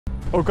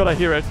Oh god, I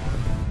hear it.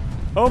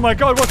 Oh my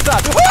god, what's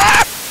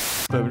that?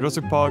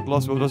 Jurassic Park,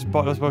 Lost World, Jurassic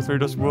Park, Jurassic Park 3,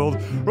 Jurassic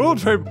World, Road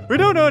Trip. We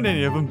don't own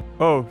any of them.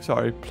 Oh,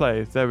 sorry.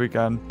 Play. There we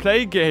go.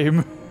 Play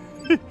game.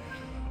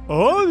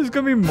 Oh, there's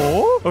gonna be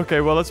more?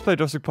 Okay, well, let's play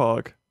Jurassic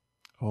Park.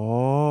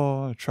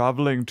 Oh,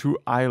 traveling to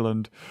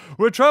Island.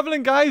 We're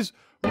traveling, guys.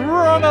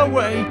 Run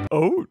away.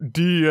 Oh,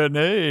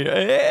 DNA.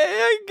 Hey,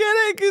 I get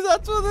it, because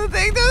that's what the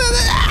thing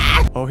does.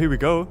 Oh, here we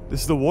go.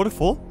 This is the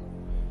waterfall.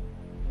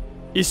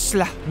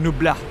 Isla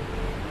Nubla.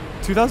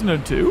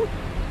 2002?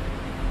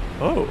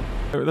 Oh.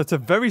 That's a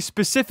very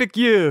specific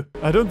year.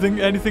 I don't think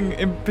anything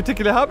in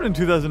particular happened in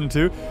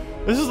 2002.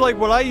 This is like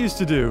what I used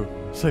to do.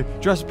 It's like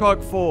Jurassic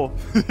Park 4.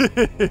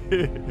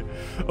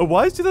 Oh,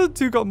 why has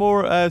 2002 got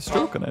more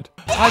stroke on it?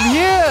 I'm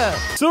here!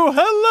 So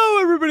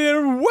hello everybody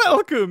and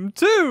welcome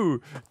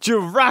to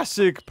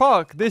Jurassic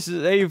Park. This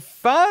is a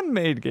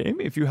fan-made game,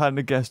 if you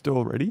hadn't guessed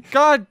already.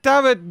 God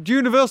damn it,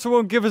 Universal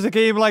won't give us a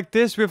game like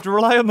this. We have to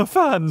rely on the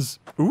fans.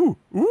 Ooh,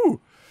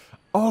 ooh.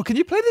 Oh, can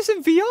you play this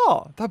in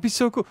VR? That'd be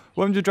so cool.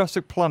 Welcome to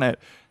Jurassic Planet.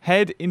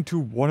 Head into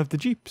one of the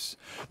Jeeps.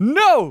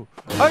 No!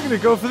 I'm gonna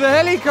go for the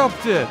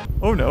helicopter!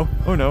 Oh no,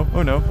 oh no,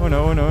 oh no, oh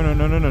no, oh no, no,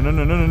 no, no, no, no, no,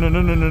 no, no,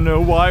 no, no, no,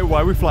 no. Why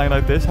are we flying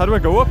like this? How do I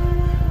go up?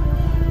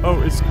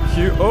 Oh, it's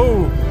Q.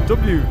 Oh,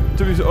 W.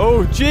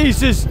 Oh,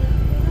 Jesus!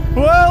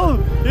 Well,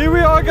 here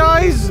we are,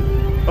 guys!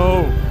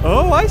 Oh,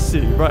 I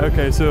see. Right,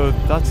 okay, so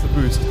that's the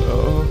boost.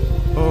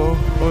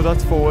 Oh,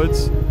 that's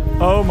forwards.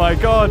 Oh my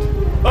god!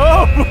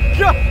 Oh my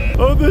god!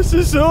 Oh, this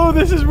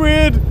is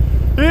weird.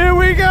 Here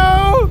we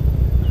go.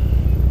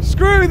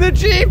 Screw the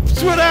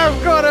Jeeps when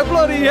I've got a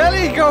bloody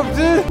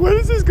helicopter. Where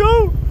does this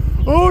go?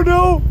 Oh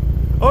no.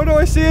 Oh no,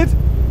 I see it.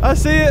 I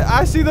see it.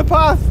 I see the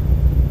path.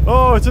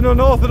 Oh, it's an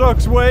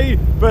unorthodox way.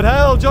 But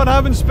hell, John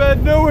haven't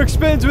spared no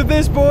expense with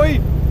this boy.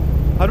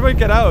 How do I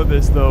get out of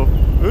this though?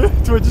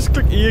 Do I just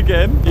click E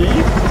again? E?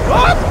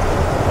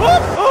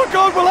 Oh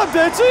god, well I'm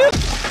dead. See it?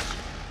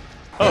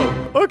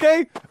 Oh,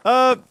 okay.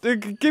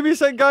 Give me a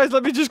sec, guys.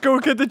 Let me just go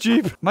get the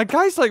Jeep. My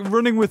guy's like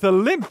running with a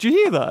limp. Do you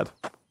hear that?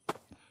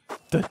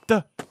 Da,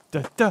 da,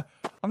 da, da.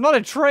 I'm not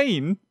a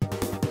train.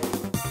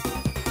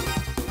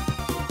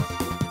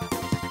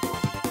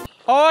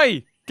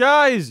 Oi,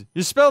 guys,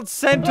 you spelled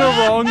centre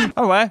wrong.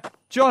 Oh,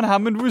 John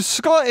Hammond was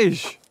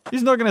Scottish.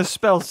 He's not going to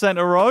spell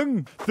centre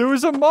wrong. There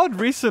was a mod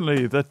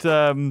recently that,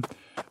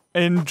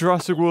 in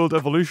Jurassic World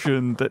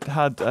Evolution that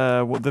had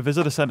the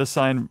visitor center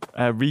sign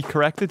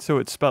recorrected, so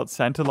it spelled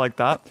center like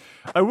that.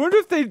 I wonder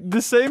if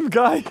the same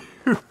guy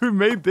who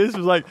made this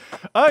was like,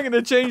 I'm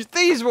gonna change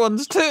these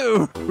ones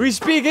too. We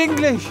speak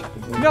English,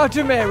 not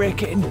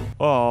American.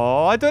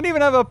 Oh, I don't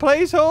even have a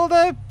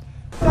placeholder.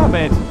 Damn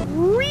it.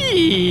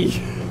 Whee!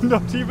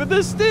 Not even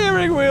the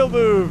steering wheel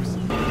moves.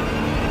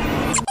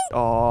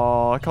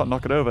 Oh, I can't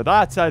knock it over.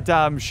 That's a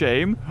damn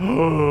shame.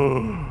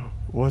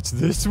 What's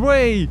this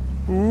way?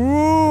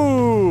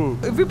 Ooh!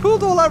 If we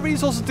pulled all our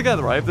resources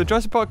together, right? If the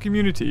Jurassic Park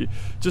community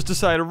just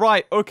decided,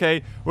 right,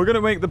 okay, we're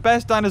gonna make the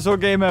best dinosaur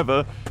game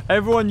ever.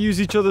 Everyone use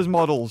each other's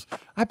models.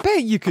 I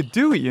bet you could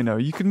do it, you know.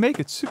 You could make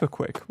it super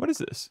quick. What is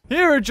this?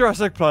 Here at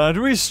Jurassic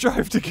Planet, we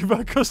strive to give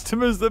our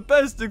customers the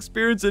best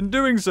experience in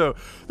doing so.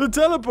 The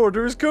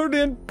teleporter is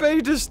currently in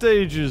beta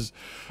stages,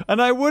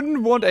 and I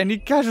wouldn't want any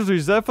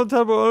casualties. Therefore, the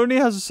teleporter only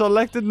has a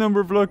selected number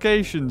of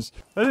locations.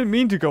 I didn't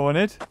mean to go on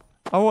it.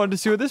 I wanted to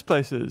see what this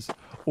place is.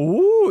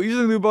 Ooh,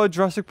 using the by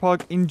Jurassic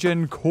Park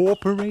InGen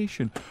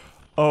Corporation.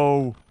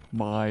 Oh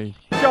my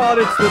god,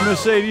 it's the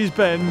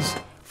Mercedes-Benz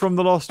from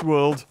the Lost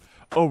World.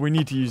 Oh, we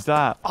need to use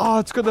that. Oh,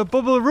 it's got the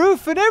bubble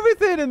roof and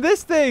everything in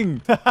this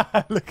thing.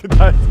 Look at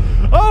that.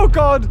 Oh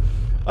god,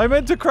 I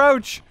meant to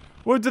crouch.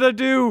 What did I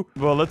do?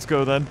 Well, let's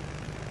go then.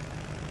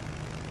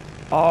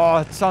 Oh,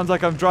 it sounds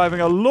like I'm driving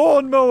a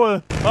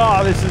lawnmower.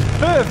 Oh, this is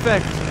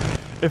perfect.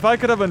 If I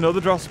could have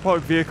another Jurassic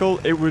Park vehicle,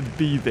 it would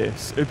be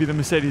this. It would be the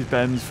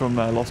Mercedes-Benz from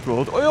Lost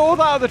World. Or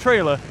that other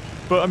trailer.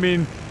 But, I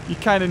mean, you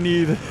kind of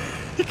need...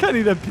 You kind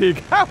of need a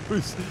big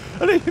house.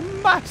 And a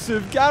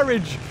massive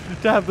garage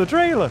to have the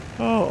trailer.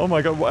 Oh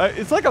my god.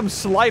 It's like I'm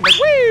sliding. Like,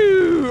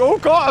 woo! Oh,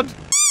 god!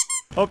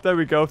 Oh, there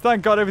we go.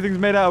 Thank god everything's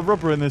made out of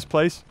rubber in this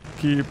place.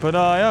 Keep an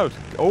eye out.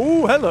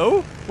 Oh,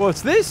 hello.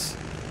 What's this?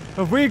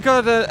 Have we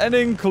got an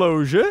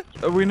enclosure?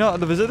 Are we not at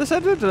the visitor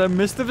center? Did I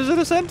miss the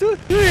visitor center?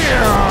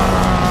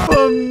 Yeah.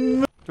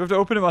 Do I have to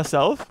open it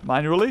myself?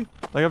 Manually?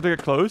 Like I have to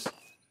get close?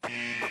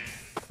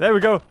 There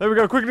we go. There we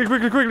go. Quickly,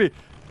 quickly, quickly.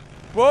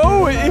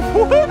 Whoa.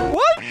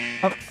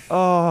 What?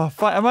 Oh,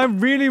 fine. Am I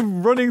really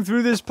running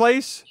through this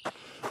place?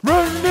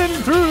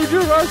 Running through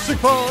Jurassic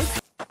Park.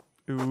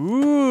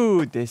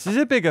 Ooh, this is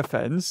a bigger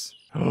fence.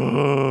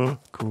 Oh,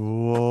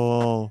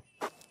 cool.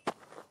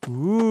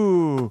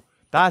 Ooh.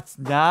 That's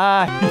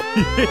nice.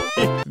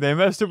 They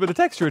messed up with the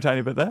texture a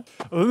tiny bit there.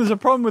 Oh, there's a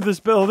problem with this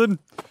building.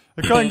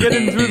 I can't get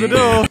in through the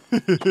door.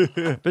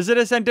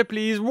 Visitor center,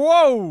 please.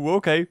 Whoa.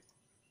 Okay.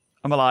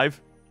 I'm alive.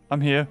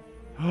 I'm here.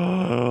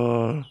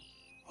 Oh.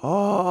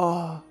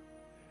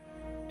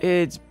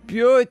 It's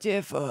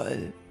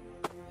beautiful.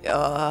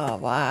 Oh,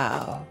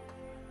 wow.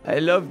 I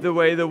love the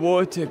way the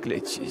water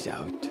glitches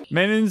out.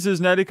 Maintenance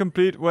is nearly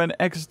complete. When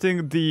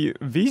exiting the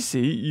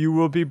VC, you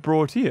will be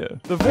brought here.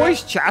 The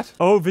voice chat.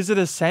 Oh,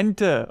 visitor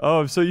center. Oh,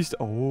 I'm so used to...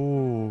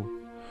 Oh.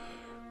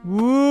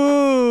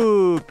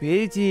 Woo,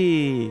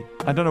 pity.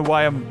 I don't know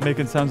why I'm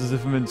making sounds as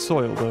if I'm in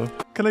soil, though.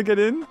 Can I get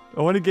in?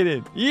 I want to get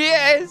in.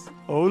 Yes!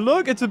 Oh,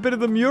 look, it's a bit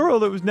of the mural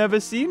that was never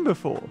seen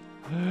before.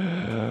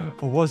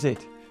 Or was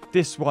it?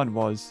 This one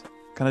was.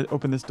 Can I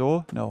open this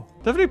door? No.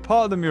 Definitely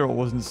part of the mural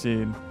wasn't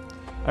seen.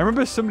 I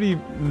remember somebody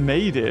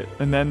made it,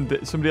 and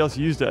then somebody else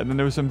used it, and then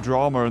there was some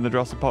drama in the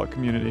Jurassic Park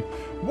community.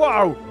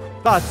 Wow!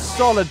 That's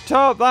solid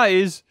top, that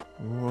is!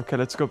 Ooh, okay,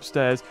 let's go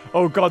upstairs.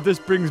 Oh god, this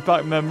brings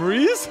back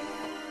memories.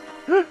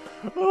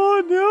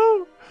 Oh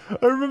no!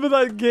 I remember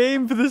that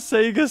game for the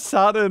Sega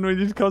Saturn when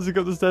you'd constantly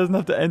go up the stairs and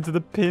have to enter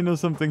the pin or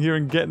something here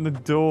and get in the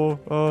door.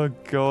 Oh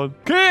god.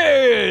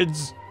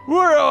 Kids!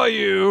 Where are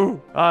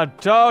you? Our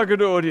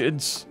target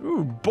audience.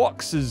 Ooh,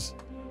 boxes.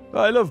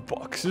 I love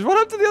boxes. What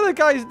happened to the other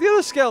guys? The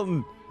other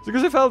skeleton? Is it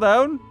because it fell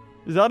down?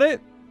 Is that it?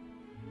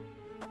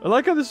 I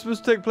like how this was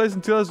supposed to take place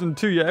in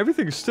 2002, yet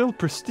everything's still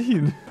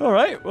pristine.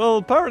 Alright, well,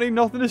 apparently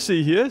nothing to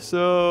see here,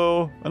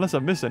 so... Unless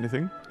I've missed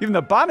anything. Even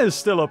the banner's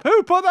still up.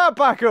 Who put that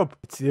back up?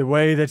 It's the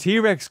way the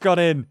T-Rex got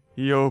in.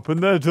 He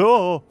opened the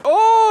door.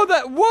 Oh,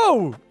 that...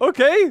 Whoa!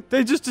 Okay,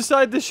 they just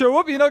decided to show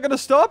up. You're not going to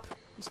stop?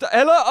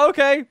 Ella?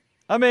 Okay,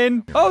 I'm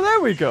in. Oh,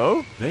 there we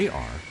go. They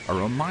are a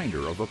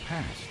reminder of a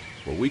past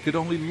where we could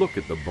only look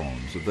at the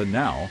bones of the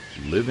now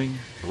living,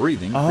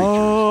 breathing creatures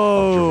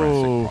of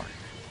Jurassic Park.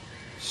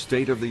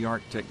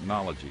 State-of-the-art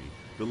technology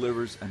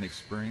delivers an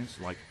experience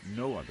like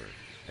no other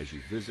as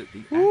you visit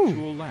the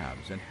actual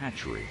labs and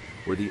hatchery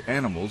where the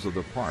animals of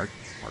the park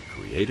are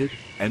created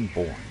and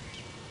born.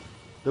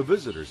 The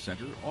Visitor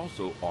Center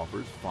also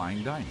offers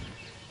fine dining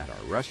at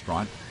our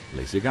restaurant,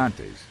 Les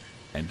Gigantes.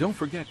 And don't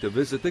forget to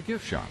visit the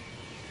gift shop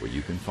where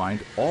you can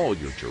find all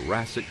your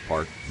Jurassic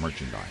Park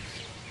merchandise.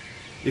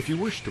 If you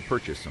wish to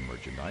purchase some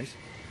merchandise,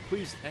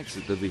 please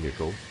exit the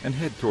vehicle and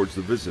head towards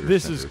the Visitor Center.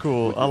 This is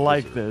cool. I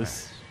like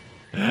this.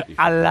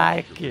 I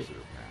like it.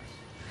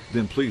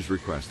 Then please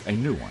request a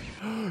new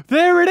one.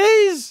 There it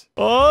is!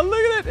 Oh,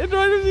 look at it!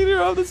 Interactive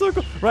video of the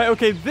circle. Right,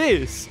 okay,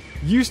 this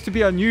used to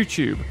be on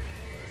YouTube.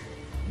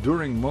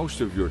 During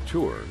most of your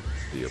tour,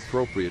 the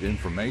appropriate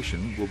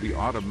information will be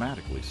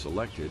automatically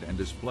selected and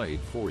displayed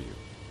for you.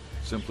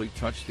 Simply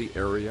touch the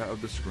area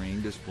of the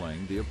screen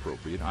displaying the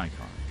appropriate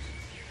icons.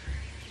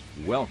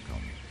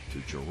 Welcome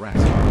to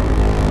Jurassic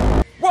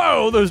Park.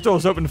 Whoa, those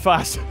doors open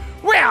fast.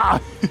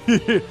 Where?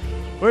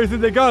 What do you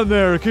think they got in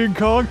there, King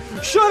Kong?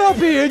 Shut up,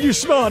 Ian, you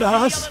smart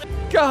ass!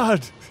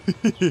 God!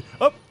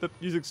 Oh, the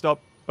music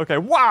stopped. Okay,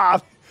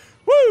 wow!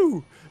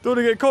 Woo! Don't want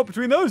to get caught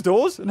between those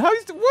doors. And how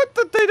is... What?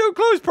 They don't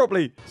close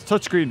properly. It's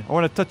touchscreen. I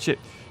want to touch it.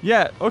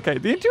 Yeah, okay.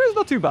 The interior's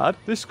not too bad.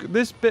 This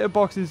bit of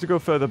box needs to go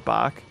further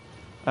back.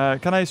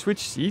 Can I switch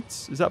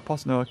seats? Is that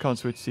possible? No, I can't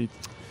switch seats.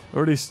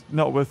 Or at least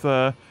not with...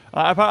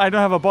 I don't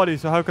have a body,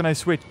 so how can I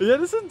switch? Yeah,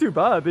 this isn't too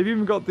bad. They've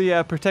even got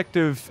the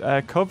protective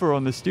cover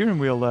on the steering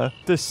wheel there.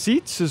 The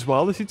seats as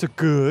well. The seats are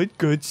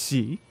good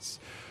seats.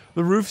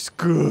 The roof's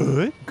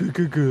good.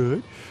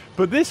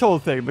 But this whole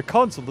thing, the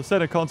console, the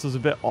center console's a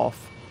bit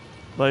off.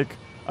 Like,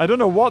 I don't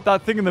know what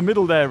that thing in the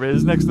middle there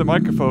is next to the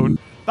microphone.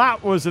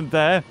 That wasn't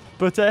there.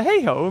 But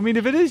hey-ho, I mean,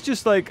 if it is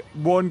just like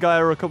one guy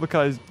or a couple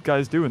of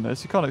guys doing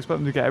this, you can't expect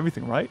them to get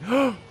everything right.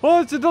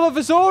 Oh, it's a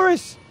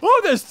Dilophosaurus!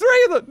 Oh, there's 3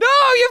 of them!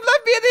 No, you've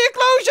left me in the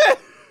enclosure!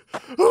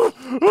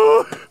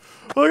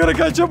 I gotta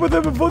catch up with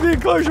them before the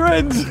enclosure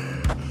ends!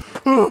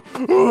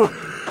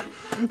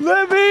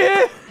 Let me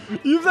in!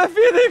 You've left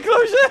me in the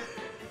enclosure!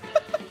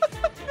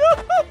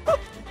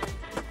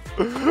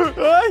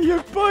 Ah,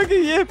 you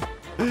fucking yip!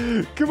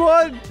 Come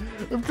on!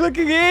 I'm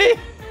clicking E!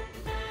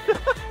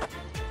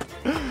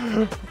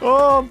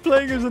 Oh, I'm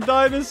playing as a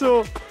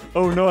dinosaur.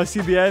 Oh no, I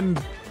see the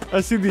end. I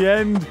see the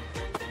end.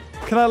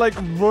 Can I like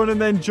run and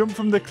then jump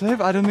from the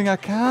cliff? I don't think I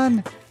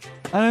can.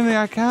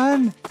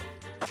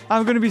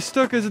 I'm going to be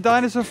stuck as a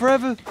dinosaur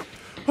forever.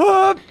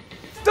 Oh,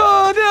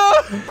 no.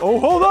 Oh,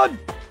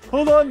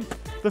 hold on.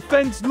 The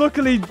fence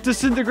luckily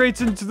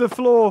disintegrates into the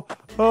floor.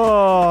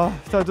 Oh,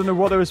 I don't know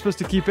what they were supposed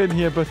to keep in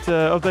here, but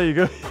oh, there you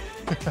go.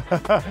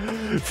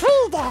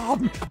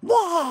 Freedom!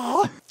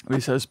 We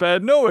so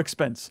spared no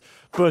expense.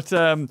 But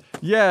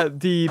yeah,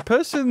 the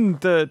person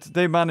that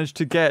they managed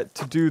to get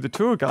to do the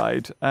tour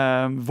guide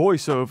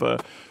voiceover,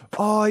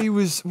 oh,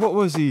 what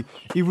was he?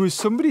 He was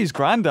somebody's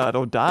granddad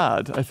or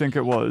dad, I think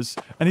it was.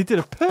 And he did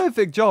a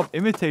perfect job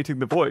imitating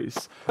the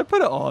voice. I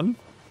put it on.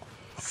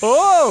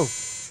 Oh,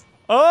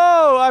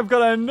 I've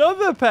got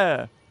another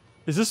pair.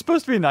 Is this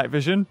supposed to be night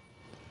vision?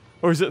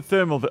 Or is it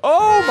thermal vision?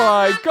 Oh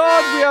my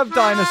god, we have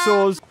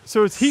dinosaurs.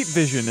 So it's heat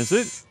vision, is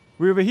it?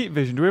 We have a heat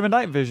vision. Do we have a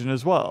night vision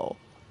as well?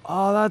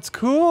 Oh, that's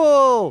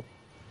cool.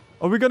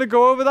 Are we going to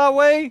go over that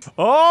way?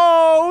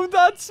 Oh,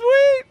 that's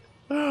sweet.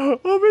 Oh,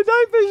 my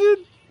night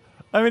vision.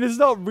 I mean, it's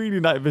not really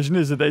night vision,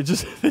 is it? They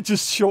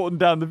just shortened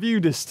down the view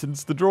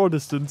distance, the draw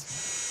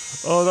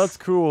distance. Oh, that's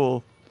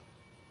cool.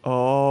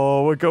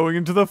 Oh, we're going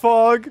into the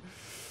fog.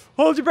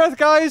 Hold your breath,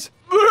 guys.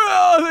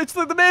 It's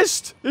like the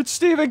Mist. It's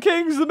Stephen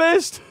King's The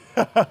Mist.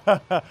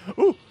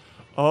 Ooh.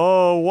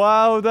 Oh,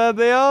 wow. There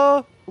they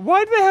are.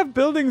 Why do they have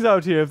buildings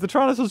out here if the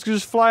Tyrannosaurs could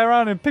just fly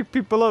around and pick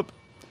people up?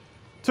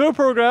 Tour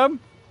program.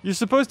 You're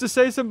supposed to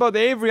say something about the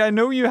Avery. I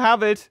know you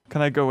have it.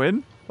 Can I go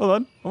in? Hold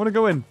on. I want to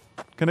go in.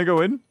 Can I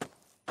go in?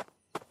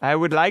 I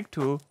would like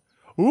to.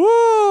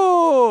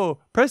 Ooh!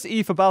 Press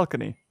E for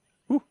balcony.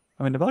 Ooh,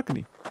 I'm in the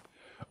balcony.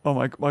 Oh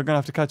my, we're gonna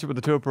have to catch up with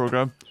the tour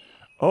program.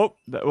 Oh,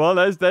 well,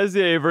 there's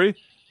the Avery.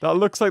 That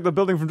looks like the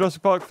building from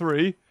Jurassic Park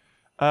 3.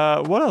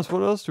 What else?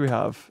 What else do we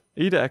have?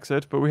 E to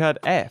exit, but we had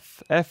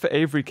F. F for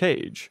Avery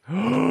Cage.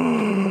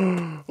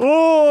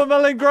 Oh,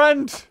 Melon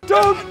Grant!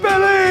 Don't,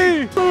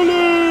 Billy!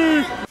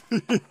 Billy!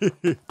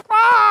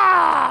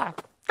 Ah!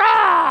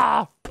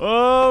 Ah!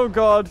 Oh,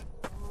 God.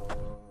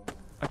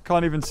 I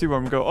can't even see where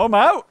I'm going. Oh, I'm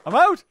out! I'm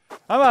out!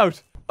 I'm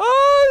out!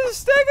 Oh, the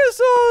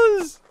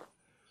Stegosaurs!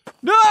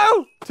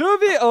 No! Two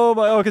of you! Oh,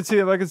 my... Oh, I can see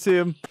him. I can see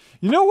him.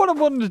 You know what I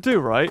wanted to do,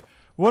 right?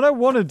 What I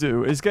want to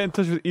do is get in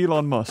touch with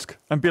Elon Musk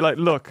and be like,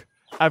 look,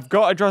 I've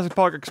got a Jurassic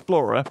Park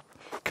Explorer.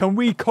 Can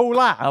we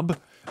collab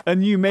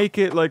and you make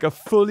it like a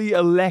fully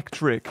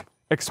electric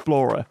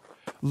Explorer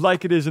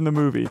like it is in the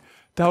movie?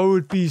 That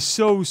would be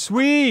so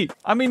sweet.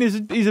 I mean,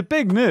 he's a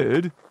big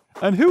nerd.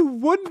 And who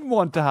wouldn't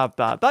want to have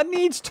that? That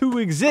needs to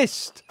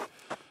exist.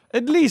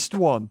 At least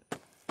one.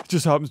 It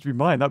just happens to be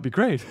mine. That'd be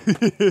great.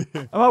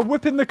 Am I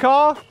whipping the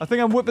car? I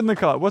think I'm whipping the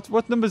car.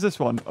 What number is this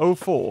one?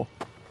 04.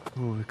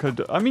 Ooh,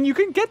 I mean, you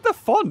can get the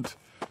font.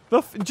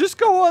 Just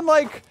go on,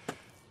 like,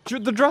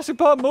 the Jurassic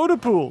Park motor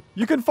pool.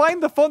 You can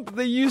find the font that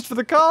they used for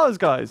the cars,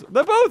 guys.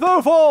 They're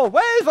both 04.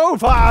 Where's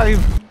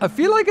 05? I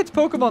feel like it's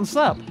Pokemon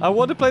Snap. I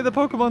want to play the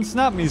Pokemon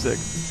Snap music.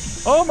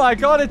 Oh my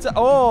god, it's...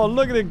 Oh,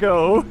 look at it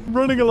go.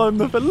 Running along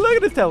the... Look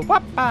at its tail.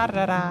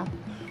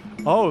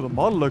 Oh, the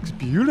model looks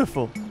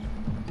beautiful.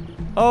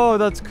 Oh,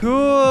 that's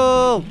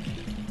cool.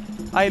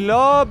 I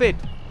love it.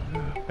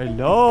 I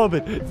love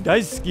it.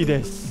 Daisuki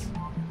desu.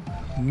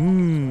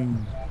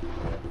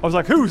 I was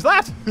like, who's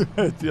that?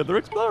 It's the other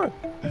Explorer.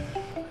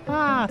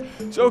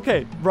 So,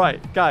 okay,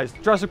 right, guys.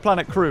 Jurassic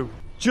Planet crew.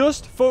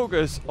 Just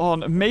focus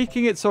on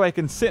making it so I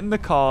can sit in the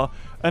car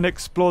and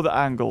explore the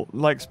angle.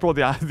 Like, explore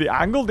the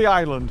angle, the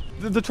island.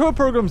 The tour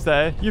program's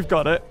there. You've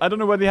got it. I don't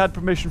know whether he had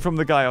permission from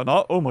the guy or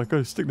not. Oh my god,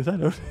 he's sticking his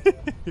head out.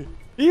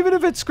 Even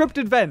if it's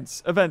scripted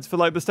events for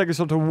like the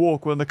Stegosaur to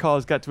walk when the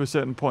cars get to a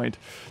certain point.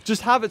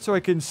 Just have it so I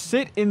can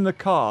sit in the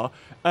car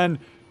and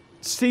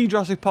see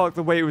Jurassic Park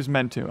the way it was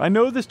meant to. I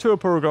know this tour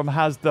program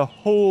has the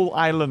whole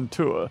island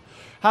tour.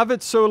 Have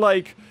it so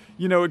like,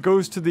 you know, it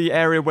goes to the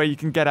area where you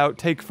can get out,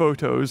 take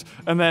photos,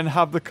 and then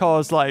have the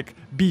cars like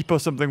beep or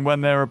something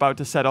when they're about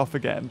to set off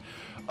again.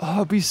 Oh,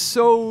 it'd be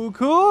so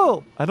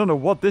cool. I don't know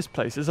what this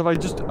place is.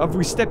 Have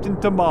we stepped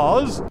into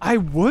Mars? I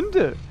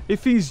wonder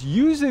if he's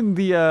using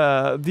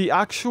the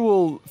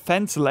actual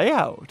fence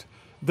layout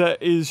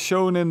that is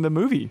shown in the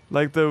movie.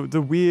 Like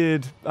the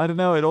weird, I don't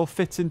know, it all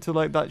fits into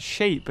like that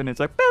shape and it's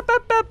like...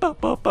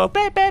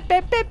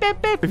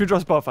 If you're a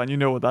Jurassic Park fan, you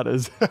know what that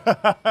is.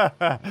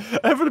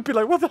 Everyone would be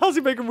like, what the hell's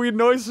he making weird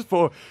noises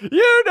for?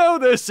 You know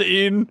the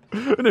scene.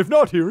 And if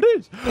not, here it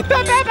is.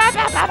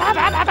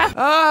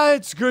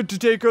 It's good to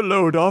take a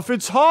load off.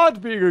 It's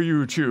hard being a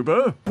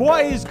YouTuber.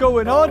 What is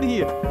going on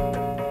here?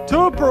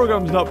 Tour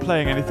program's not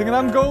playing anything, and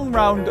I'm going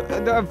around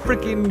a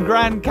freaking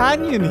Grand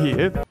Canyon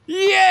here.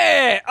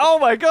 Yeah! Oh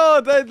my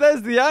god,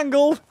 there's the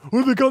angle.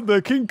 Oh, they got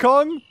the King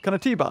Kong. Can I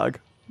teabag?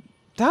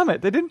 Damn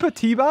it, they didn't put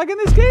teabag in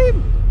this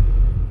game.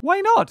 Why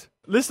not?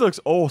 This looks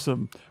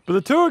awesome. But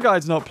the tour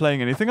guide's not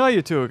playing anything, are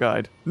you, tour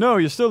guide? No,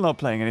 you're still not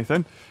playing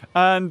anything.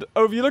 And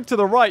if you look to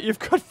the right, you've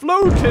got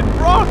floating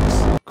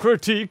rocks.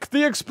 Critique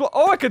the Explorer.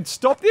 Oh, I can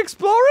stop the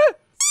Explorer?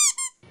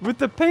 With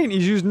the paint,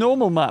 he's used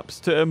normal maps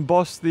to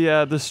emboss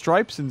the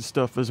stripes and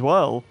stuff as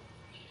well.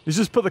 He's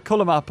just put the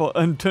color map on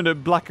and turned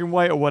it black and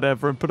white or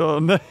whatever and put it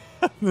on the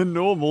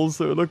normals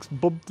so it looks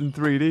bumped in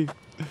 3D.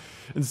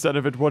 Instead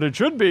of it what it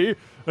should be,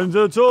 and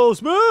it's all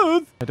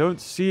smooth. I don't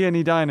see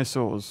any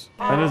dinosaurs.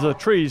 And there's a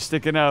tree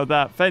sticking out of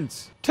that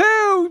fence.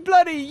 2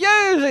 bloody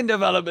years in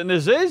development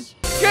this is.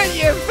 Get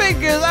your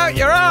fingers out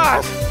your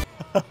ass.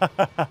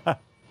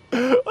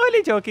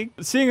 Only joking.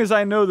 Seeing as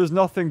I know there's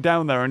nothing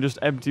down there and just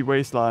empty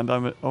wasteland,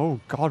 oh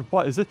god,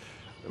 what is it?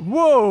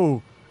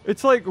 Whoa!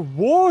 It's like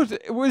water.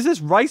 Was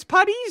this rice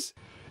paddies?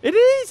 It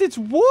is! It's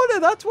water!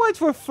 That's why it's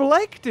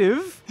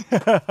reflective!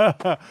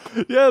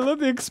 Yeah,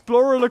 look, the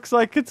Explorer looks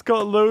like it's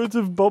got loads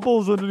of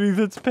bubbles underneath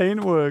its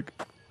paintwork.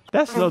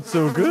 That's not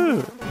so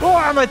good. Oh,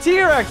 I'm a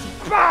T-Rex!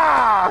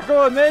 Bah!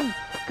 Go on then!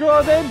 Go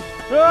on then!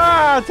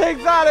 Ah!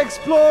 Take that,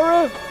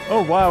 Explorer!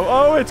 Oh, wow.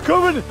 Oh, it's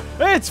coming!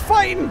 It's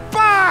fighting!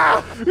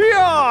 Bah!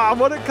 Yeah!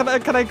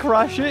 Can I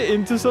crash it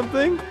into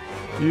something?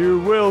 You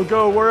will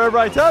go wherever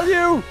I tell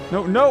you!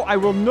 No, I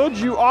will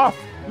nudge you off!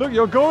 Look,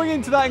 you're going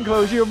into that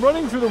enclosure, you're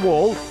running through the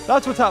wall.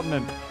 That's what's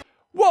happening.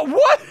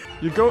 What?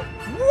 You go...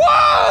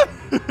 What?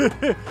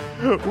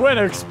 When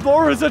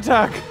explorers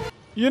attack.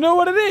 You know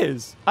what it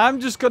is? I'm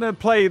just gonna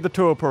play the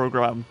tour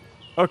program.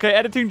 Okay,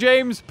 editing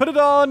James, put it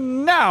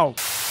on now.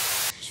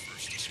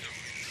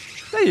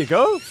 There you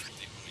go.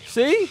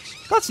 See?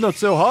 That's not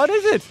so hard,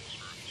 is it?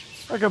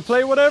 I can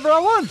play whatever I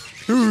want.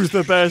 Who's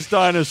the best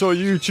dinosaur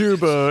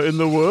YouTuber in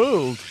the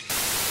world?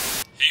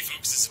 Hey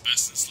folks, it's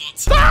Sebastian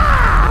Slots.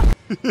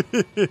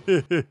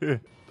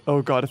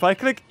 Oh god, if I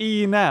click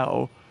E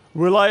now,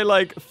 will I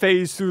like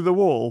phase through the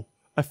wall?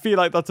 I feel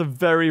like that's a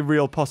very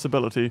real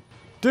possibility.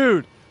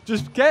 Dude,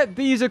 just get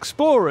these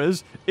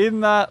explorers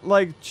in that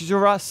like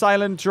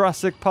silent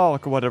Jurassic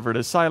Park or whatever it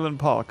is. Silent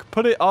Park.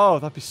 Put it... Oh,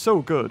 that'd be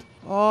so good.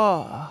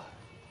 Oh.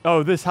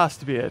 Oh, this has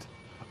to be it.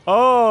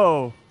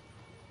 Oh.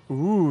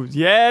 Ooh,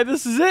 yeah,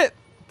 this is it.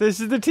 This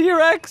is the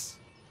T-Rex.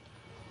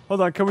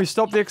 Hold on, can we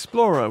stop the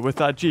Explorer with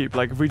that Jeep?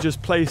 Like, if we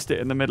just placed it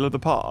in the middle of the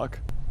park.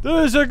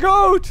 There's a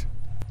goat!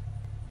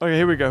 Okay,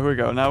 here we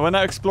go. Now, when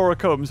that Explorer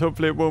comes,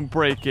 hopefully it won't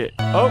break it.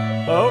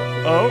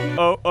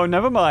 Oh,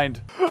 never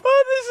mind.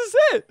 Oh, this is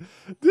it!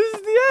 This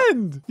is the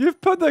end!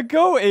 You've put the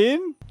goat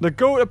in. The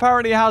goat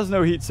apparently has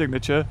no heat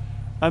signature.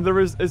 And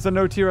is there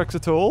no T-Rex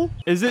at all?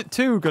 Is it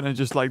too gonna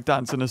just, like,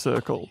 dance in a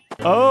circle?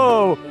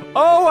 Oh,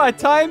 I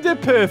timed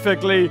it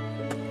perfectly.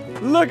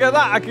 Look at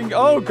that.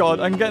 Oh god,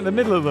 I can get in the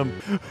middle of them.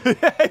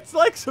 It's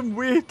like some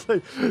weird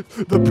thing.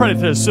 The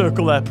predators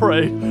circle their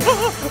prey.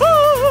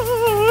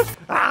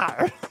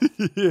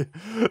 The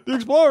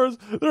explorers,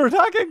 they're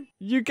attacking.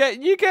 You get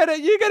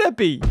a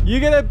B. You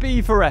get a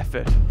B for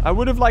effort. I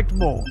would have liked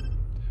more.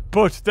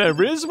 But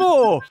there is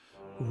more.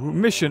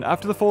 Mission.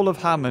 After the fall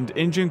of Hammond,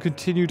 InGen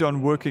continued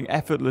on working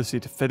effortlessly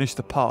to finish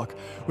the park,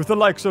 with the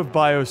likes of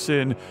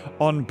Biosyn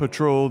on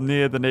patrol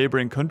near the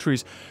neighboring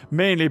countries,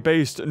 mainly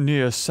based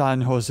near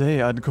San Jose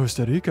and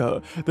Costa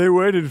Rica. They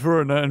waited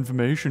for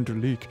information to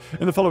leak.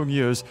 In the following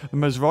years, the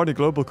Masrani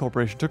Global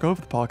Corporation took over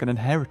the park, and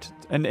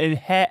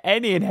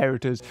any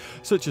inheritors,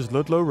 such as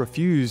Ludlow,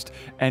 refused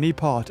any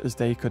part as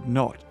they could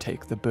not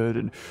take the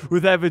burden.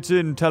 With efforts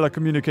in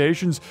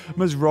telecommunications,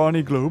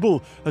 Masrani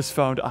Global has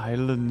found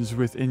islands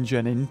with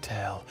InGen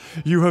intel.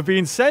 You have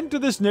been sent to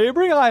this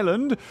neighboring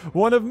island,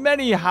 one of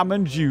many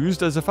Hammond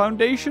used as a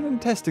foundation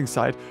and testing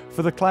site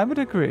for the climate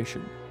and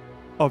creation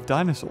of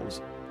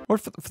dinosaurs. Or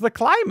for the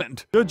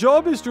climate. Your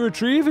job is to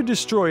retrieve and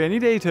destroy any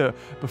data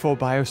before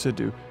Biosyn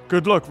do.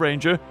 Good luck,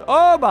 Ranger.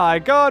 Oh my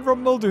god, Rob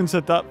Muldoon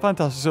said that.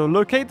 Fantastic. So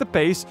locate the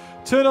base,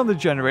 turn on the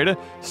generator,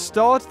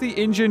 start the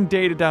InGen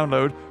data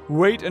download,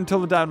 wait until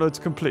the download's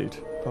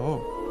complete.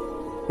 Oh.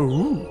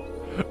 Ooh.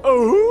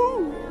 Oh.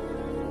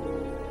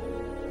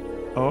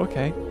 Oh,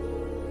 okay.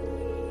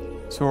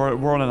 So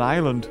we're on an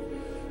island.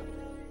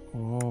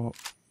 Oh.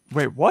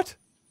 Wait, what?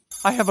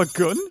 I have a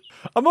gun?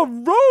 I'm a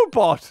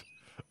robot!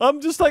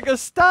 I'm just like a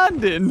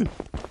stand-in.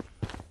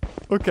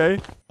 Okay.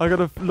 I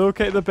gotta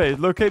locate the base.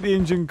 Locate the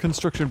InGen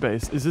construction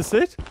base. Is this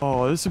it?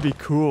 Oh, this would be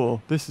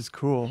cool. This is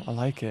cool. I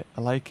like it.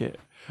 I like it.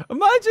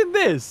 Imagine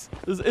this.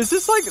 Is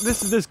this like...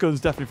 This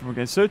gun's definitely from a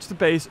game. Search the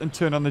base and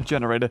turn on the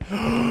generator.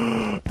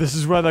 This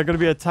is where they're going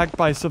to be attacked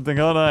by something,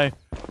 aren't I?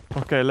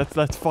 Okay,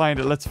 let's find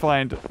it. Let's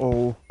find...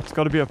 Oh, it's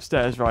got to be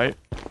upstairs, right?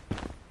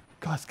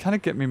 God, it's kind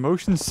of getting me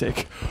motion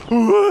sick.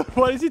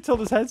 Why does he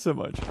tilt his head so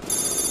much?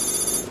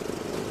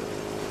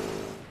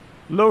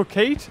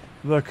 Locate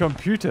the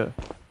computer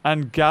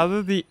and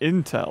gather the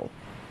intel.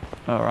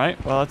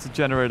 Alright, well, that's the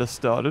generator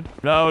started.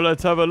 Now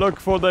let's have a look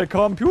for the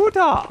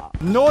computer.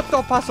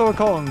 Noto paso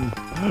con.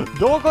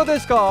 Doko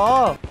desu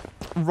ka?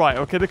 Right,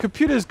 okay, the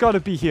computer's got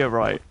to be here,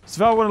 right?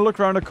 So if I want to look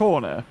around a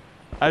corner,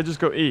 I just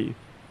go E.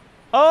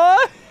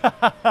 Oh!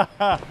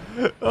 Oh,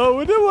 I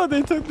wonder what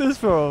they took this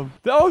from.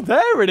 Oh,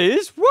 there it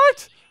is.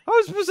 What? How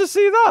was I supposed to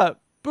see that?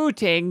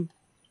 Booting.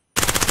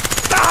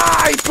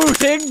 Die,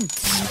 booting!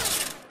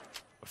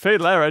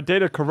 Fatal error,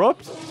 data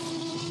corrupt.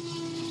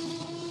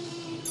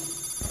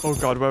 Oh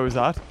god, where was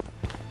that?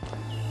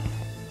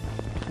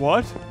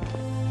 What?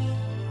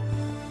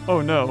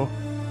 Oh no.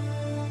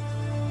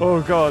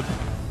 Oh god.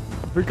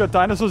 We got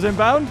dinosaurs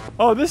inbound?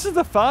 Oh, this is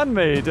the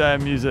fan-made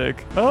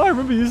music. Oh, I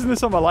remember using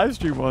this on my live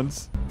stream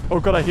once. Oh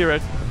god, I hear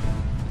it.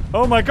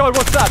 Oh my god,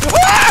 what's that?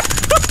 What?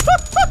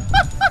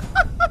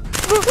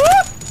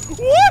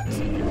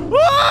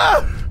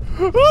 Ah!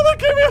 Oh, that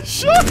gave me a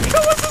shock!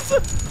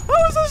 How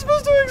was I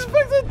supposed to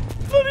expect a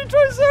bloody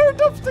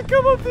triceratops to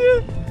come up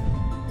here?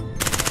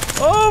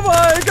 Oh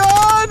my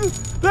god!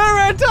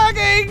 They're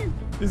attacking!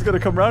 He's gonna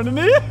come round in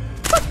here.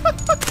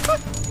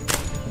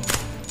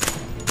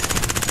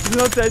 He's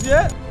not dead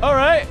yet?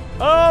 Alright.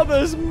 Oh,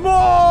 there's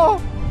more!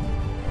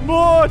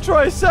 More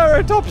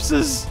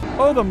triceratopses!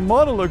 Oh, the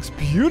model looks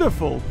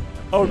beautiful.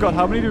 Oh god,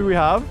 how many do we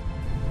have?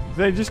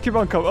 They just keep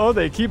on coming. Oh,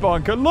 they keep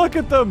on coming. Look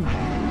at them!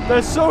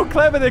 They're so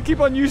clever, they keep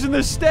on using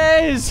the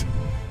stairs!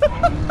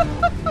 I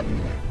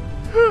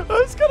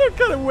was gonna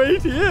kind of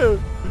wait here.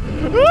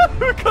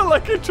 We've got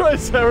like a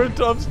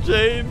triceratops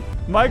chain.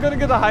 Am I gonna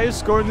get the highest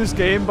score in this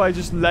game by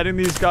just letting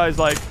these guys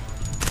like...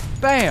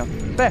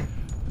 Bam! Bam!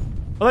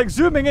 Like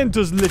zooming in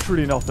does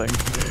literally nothing.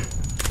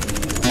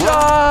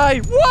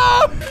 Die!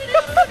 Whoa!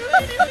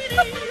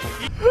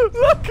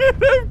 Look at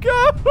him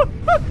go!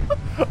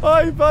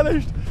 Oh, he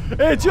vanished.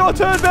 It's your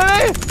turn,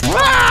 baby!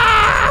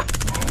 Ah!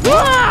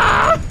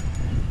 Ah!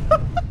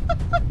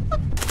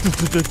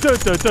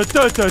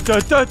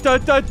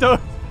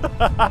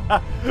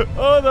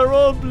 Oh, they're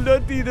all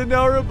bloodied and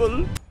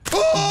horrible.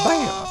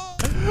 Bam!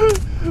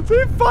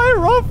 They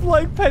fire off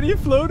like penny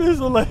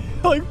floaters or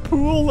like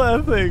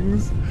pool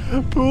things.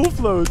 Pool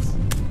floats.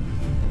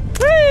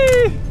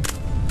 Whee!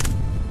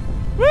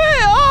 Whee!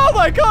 Oh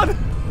my god!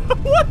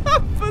 What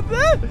happened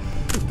there?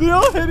 They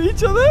all hit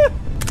each other?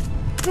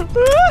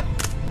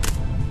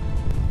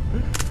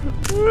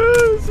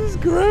 This is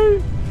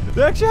great.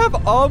 They actually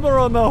have armor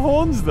on their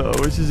horns though,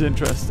 which is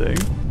interesting.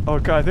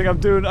 Okay, I think I'm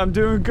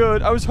doing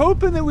good. I was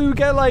hoping that we would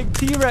get like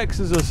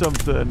T-Rexes or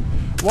something.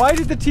 Why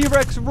did the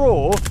T-Rex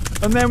roar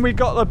and then we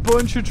got a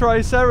bunch of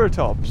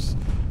triceratops?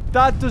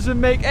 That doesn't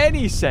make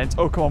any sense.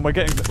 Oh, come on, we're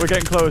getting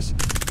close.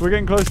 We're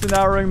getting close to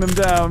narrowing them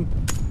down.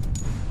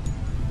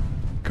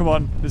 Come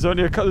on, there's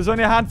only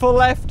a handful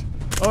left.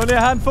 Only a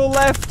handful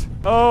left.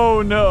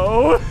 Oh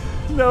no.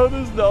 No,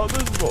 there's not.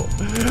 There's more.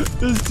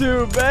 There's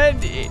too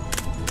many.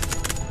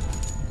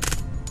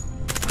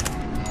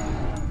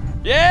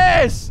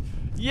 Yes!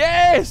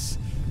 Yes!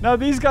 Now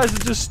these guys are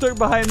just stuck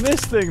behind this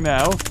thing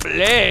now.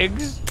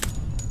 Legs.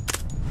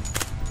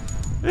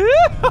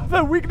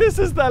 Their weakness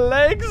is their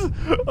legs.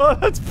 Oh,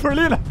 that's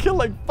brilliant. I killed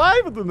like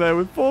 5 of them there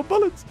with 4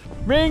 bullets.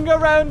 Ring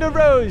around the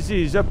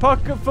roses, a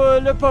pocket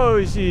full of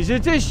posies, a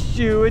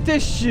tissue, a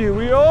tissue.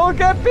 We all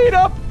get beat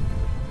up.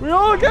 We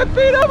all get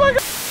beat up. Oh,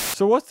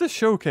 so what's the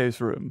showcase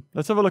room?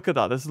 Let's have a look at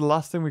that. This is the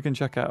last thing we can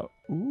check out.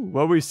 Ooh,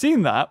 well, we've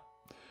seen that.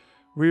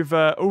 We've,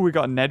 oh, we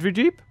got a Nedry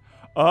Jeep.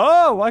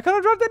 Oh, why can't I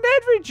drive the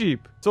Nedry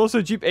Jeep? It's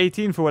also Jeep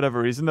 18 for whatever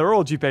reason. They're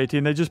all Jeep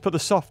 18. They just put the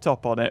soft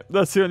top on it.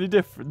 That's the only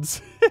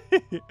difference.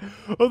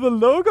 Oh, the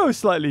logo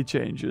slightly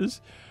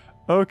changes.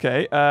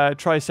 Okay,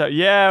 Triceratops.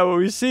 Yeah, well,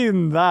 we've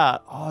seen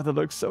that. Oh, that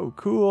looks so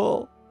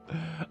cool.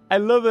 I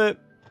love it.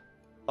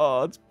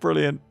 Oh, it's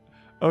brilliant.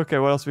 Okay,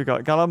 what else we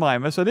got?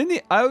 Gallimimus. So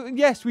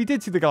yes, we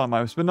did see the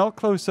Gallimimus, but not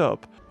close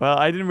up. Well,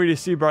 I didn't really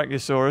see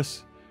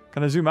Brachiosaurus.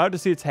 Can I zoom out to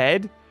see its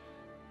head?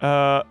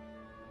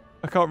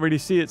 I can't really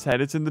see its head.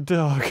 It's in the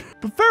dark.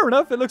 But fair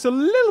enough. It looks a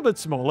little bit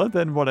smaller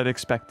than what I'd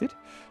expected.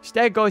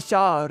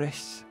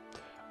 Stegosaurus.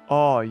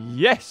 Oh,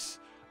 yes.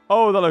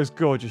 Oh, that looks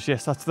gorgeous.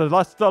 Yes, that's the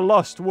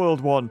Lost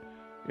World one.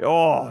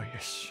 Oh,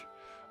 yes.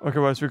 Okay,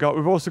 what else we got?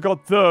 We've also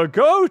got the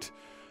goat.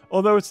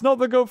 Although it's not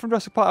the goat from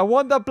Jurassic Park. I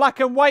want the black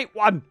and white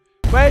one.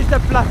 Where's the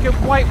black and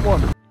white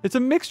one? It's a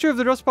mixture of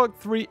the Jurassic Park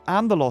 3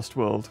 and the Lost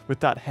World with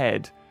that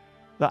head.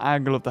 The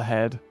angle of the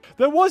head.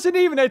 There wasn't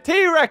even a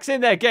T-Rex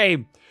in their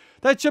game.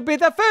 That should be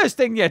the first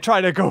thing you're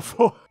trying to go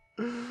for.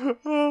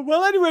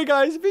 Well, anyway,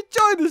 guys, if you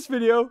enjoyed this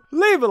video,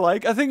 leave a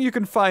like. I think you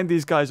can find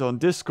these guys on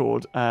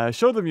Discord.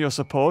 Show them your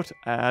support.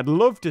 I'd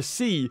love to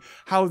see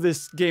how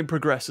this game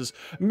progresses.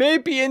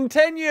 Maybe in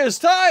 10 years'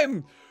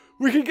 time,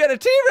 we can get a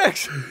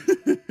T-Rex.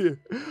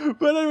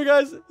 But anyway,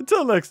 guys,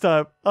 until next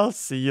time, I'll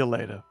see you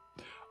later.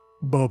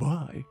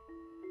 Bye-bye.